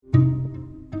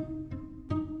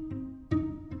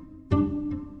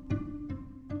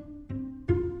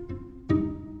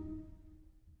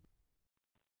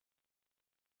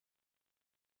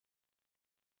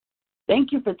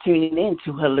Thank you for tuning in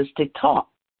to Holistic Talk.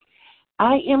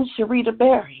 I am Sharita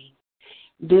Berry.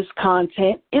 This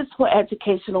content is for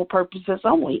educational purposes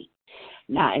only,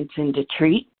 not intended to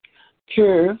treat,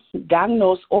 cure,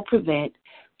 diagnose, or prevent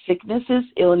sicknesses,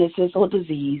 illnesses, or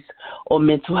disease, or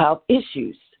mental health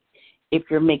issues. If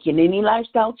you're making any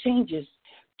lifestyle changes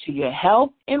to your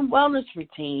health and wellness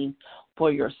routine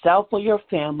for yourself or your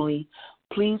family,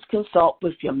 please consult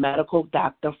with your medical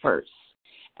doctor first.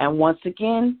 And once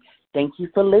again, thank you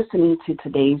for listening to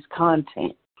today's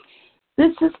content.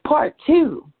 This is part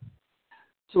 2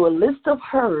 to a list of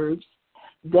herbs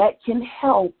that can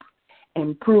help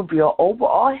improve your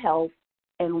overall health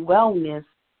and wellness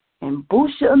and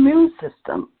boost your immune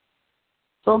system.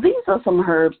 So these are some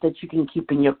herbs that you can keep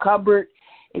in your cupboard.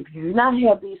 If you do not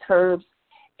have these herbs,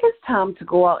 it's time to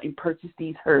go out and purchase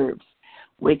these herbs.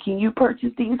 Where can you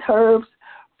purchase these herbs?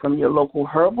 From your local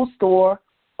herbal store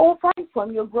or right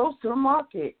from your grocery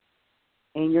market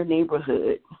in your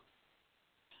neighborhood.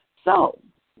 So,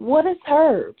 what is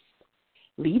herbs?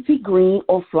 Leafy green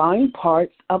or flowering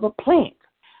parts of a plant,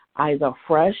 either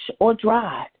fresh or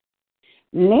dried.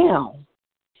 Now,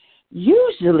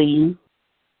 usually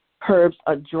herbs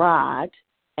are dried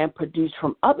and produced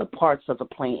from other parts of the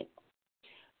plant,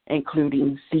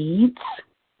 including seeds,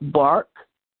 bark,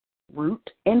 root,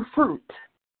 and fruit.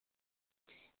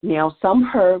 Now,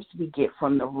 some herbs we get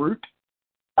from the root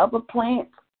of a plant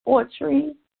or a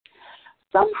tree.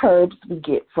 Some herbs we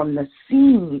get from the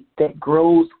seed that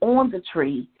grows on the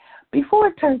tree before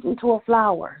it turns into a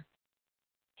flower.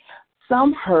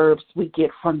 Some herbs we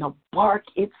get from the bark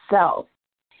itself,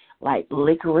 like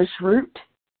licorice root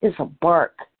is a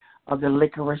bark of the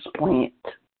licorice plant.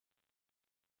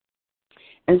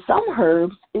 And some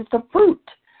herbs is the fruit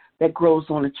that grows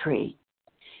on a tree.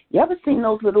 You ever seen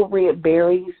those little red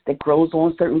berries that grows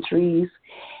on certain trees?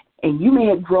 And you may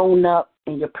have grown up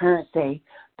and your parents say,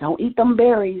 don't eat them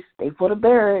berries. They for the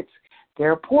birds.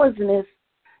 They're poisonous.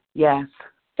 Yes,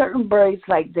 certain berries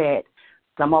like that.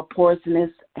 Some are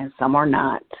poisonous and some are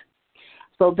not.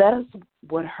 So that is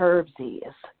what herbs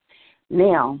is.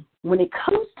 Now, when it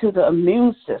comes to the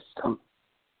immune system,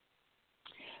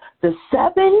 the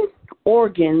 7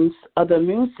 organs of the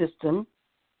immune system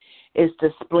is the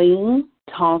spleen,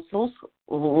 tonsils,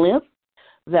 lymph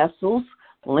vessels,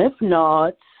 lymph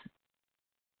nodes,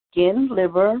 skin,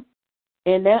 liver,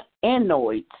 and the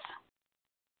anodes.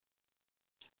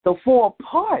 The 4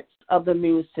 parts of the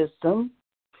immune system,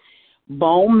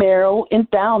 bone marrow and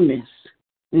thalamus.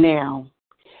 Now,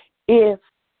 if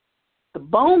the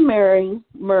bone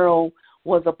marrow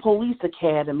was a police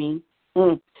academy,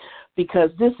 because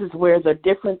this is where the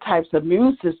different types of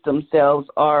immune system cells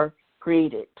are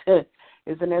created.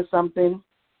 Isn't there something?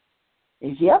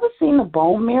 Have you ever seen the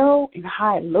bone marrow and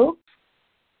how it looks?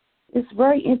 It's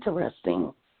very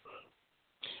interesting.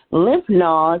 Lymph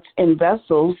nodes and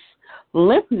vessels.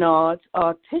 Lymph nodes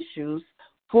are tissues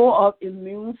full of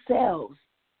immune cells.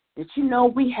 Did you know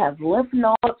we have lymph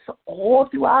nodes all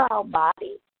throughout our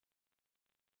body?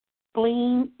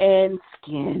 Spleen and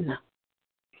skin.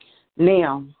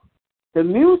 Now, the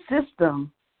immune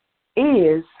system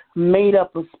is made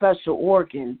up of special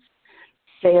organs,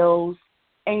 cells,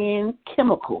 and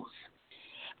chemicals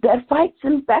that fights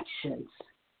infections.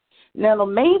 Now, the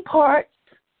main parts,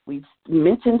 we've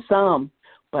mentioned some,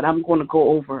 but I'm going to go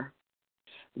over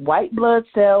white blood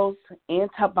cells,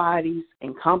 antibodies,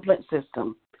 and complex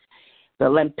system, the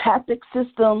lymphatic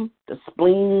system, the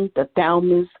spleen, the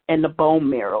thalamus, and the bone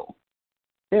marrow.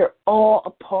 They're all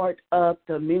a part of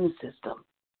the immune system.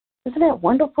 Isn't that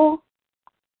wonderful?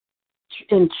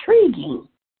 Intriguing.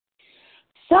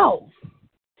 So,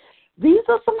 these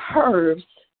are some herbs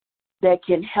that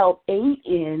can help aid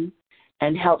in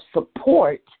and help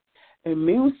support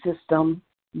immune system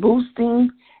boosting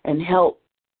and help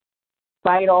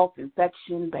fight off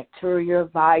infection, bacteria,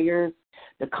 virus,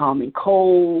 the common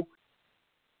cold,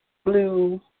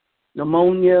 flu,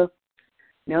 pneumonia.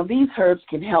 Now, these herbs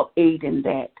can help aid in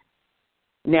that.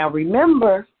 Now,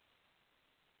 remember,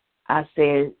 I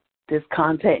said this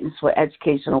content is for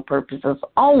educational purposes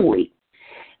only,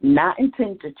 not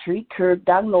intended to treat, cure,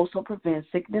 diagnose, or prevent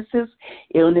sicknesses,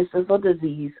 illnesses, or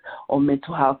disease, or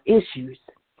mental health issues.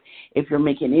 If you're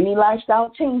making any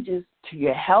lifestyle changes to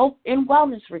your health and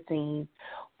wellness routine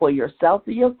for yourself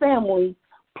or your family,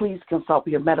 please consult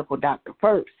with your medical doctor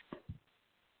first.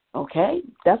 Okay?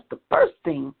 That's the first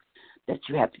thing that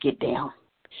you have to get down.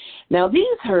 Now, these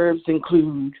herbs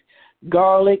include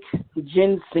garlic,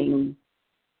 ginseng,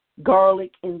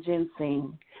 garlic and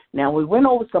ginseng. Now, we went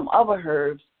over some other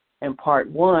herbs in part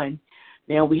 1.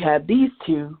 Now, we have these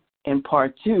 2 in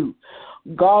part 2,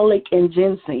 garlic and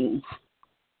ginseng.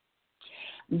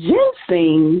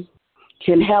 Ginseng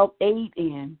can help aid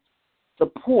in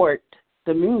support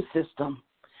the immune system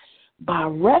by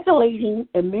regulating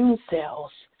immune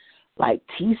cells like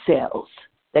T cells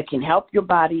that can help your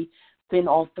body fend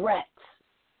off threats.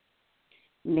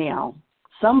 Now,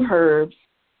 some herbs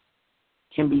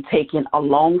can be taken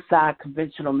alongside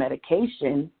conventional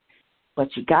medication, but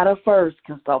you got to first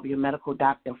consult your medical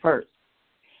doctor first.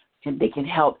 And they can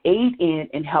help aid in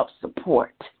and help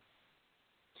support.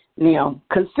 Now,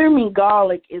 consuming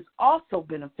garlic is also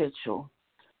beneficial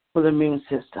for the immune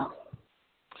system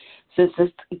since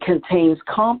it contains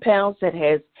compounds that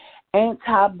has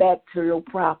antibacterial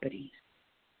properties.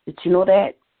 Did you know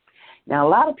that? Now, a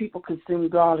lot of people consume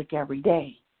garlic every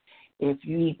day. If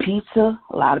you eat pizza,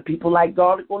 a lot of people like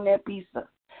garlic on their pizza.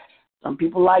 Some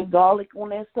people like garlic on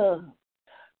their sub.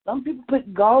 Some people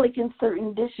put garlic in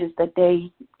certain dishes that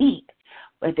they eat,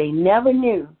 but they never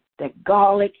knew that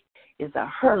garlic is a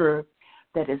herb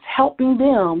that is helping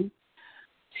them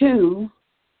to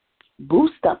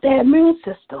boost up their immune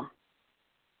system.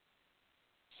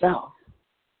 So,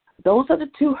 those are the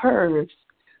two herbs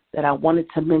that I wanted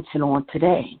to mention on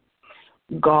today,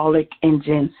 garlic and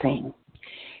ginseng.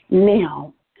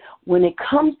 Now, when it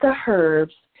comes to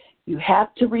herbs, you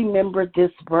have to remember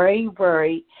this very,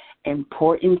 very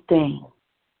important thing.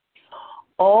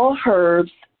 All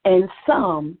herbs and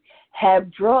some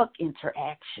have drug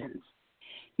interactions.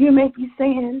 You may be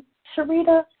saying,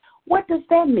 Sharita, what does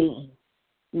that mean?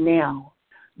 Now,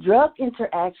 drug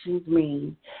interactions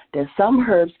mean that some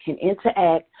herbs can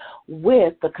interact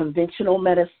with the conventional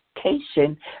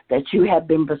medication that you have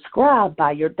been prescribed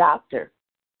by your doctor.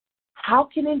 How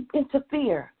can it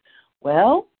interfere?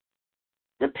 Well,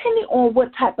 depending on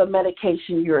what type of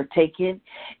medication you're taking,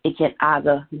 it can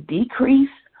either decrease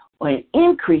or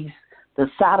increase the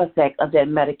side effect of that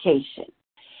medication.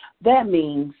 That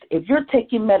means if you're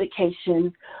taking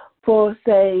medication for,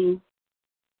 say,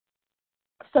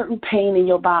 certain pain in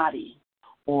your body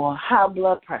or high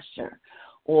blood pressure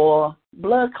or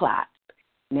blood clots,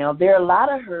 now there are a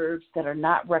lot of herbs that are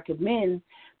not recommended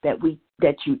that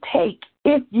you take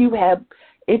if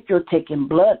you're taking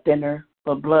blood thinner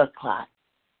for blood clots.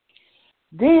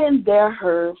 Then there are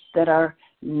herbs that are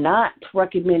not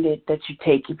recommended that you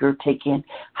take if you're taking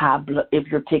high blood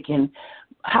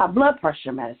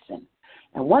pressure medicine.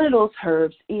 And one of those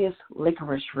herbs is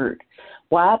licorice root.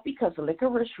 Why? Because the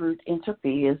licorice root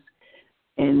interferes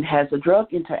and has a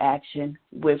drug interaction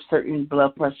with certain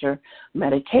blood pressure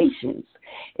medications.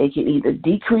 It can either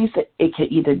decrease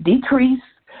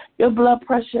your blood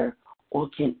pressure or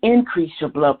it can increase your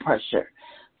blood pressure.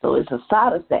 So it's a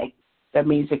side effect. That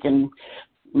means it can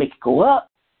make it go up,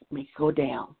 make it go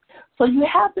down. So you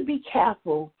have to be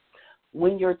careful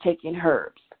when you're taking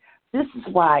herbs. This is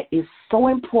why it's so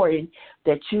important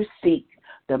that you seek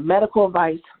the medical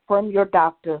advice from your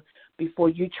doctor before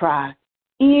you try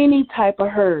any type of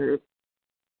herb,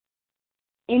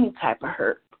 any type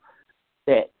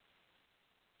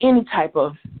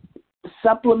of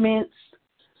supplements,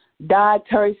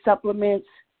 dietary supplements.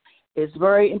 It's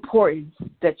very important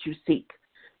that you seek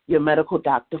your medical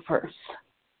doctor first.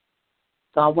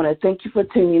 So I want to thank you for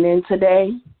tuning in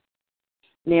today.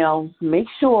 Now, make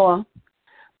sure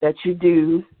that you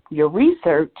do your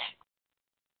research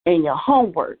and your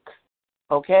homework,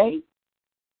 okay?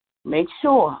 Make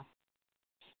sure,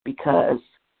 because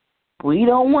we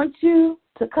don't want you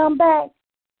to come back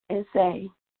and say,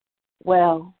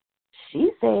 well,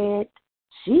 she said,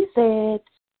 they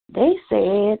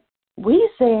said, we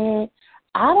said,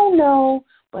 I don't know,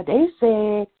 but they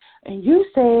said, and you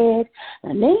said,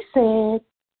 and they said,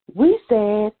 we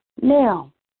said.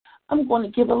 Now, I'm going to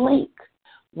give a link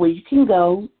where you can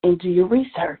go and do your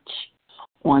research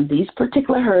on these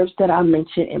particular herbs that I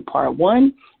mentioned in part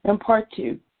 1 and part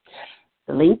 2.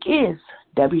 The link is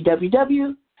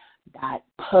www.pub,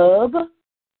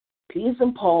 P as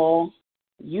in Paul,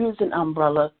 U as in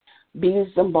umbrella, B as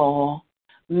in ball,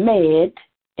 med,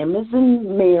 M as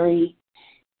in Mary,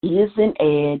 E as in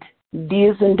Ed, D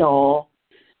as in doll.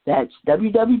 That's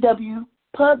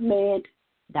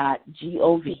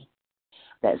www.pubmed.gov.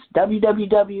 That's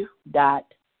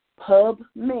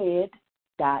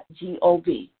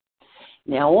www.pubmed.gov.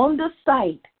 Now, on the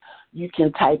site, you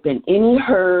can type in any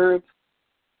herb,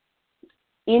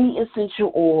 any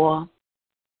essential oil,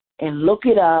 and look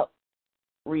it up,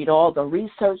 read all the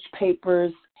research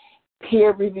papers,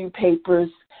 peer review papers,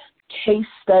 case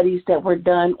studies that were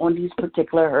done on these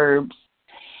particular herbs.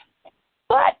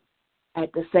 But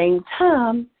at the same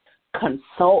time,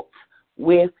 consult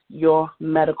with your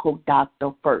medical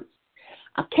doctor first.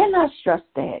 I cannot stress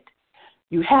that.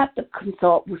 You have to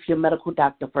consult with your medical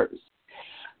doctor first.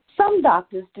 Some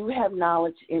doctors do have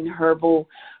knowledge in herbal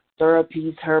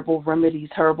therapies, herbal remedies,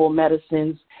 herbal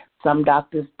medicines. Some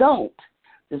doctors don't.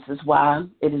 This is why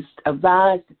it is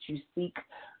advised that you seek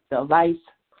the advice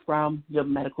from your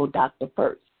medical doctor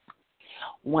first.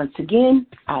 Once again,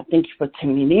 I thank you for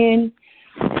tuning in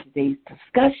to today's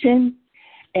discussion,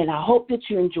 and I hope that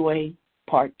you enjoy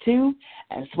part 2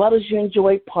 as well as you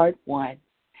enjoyed part 1.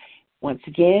 Once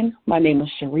again, my name is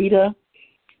Sharita.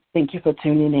 Thank you for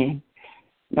tuning in.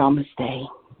 Namaste.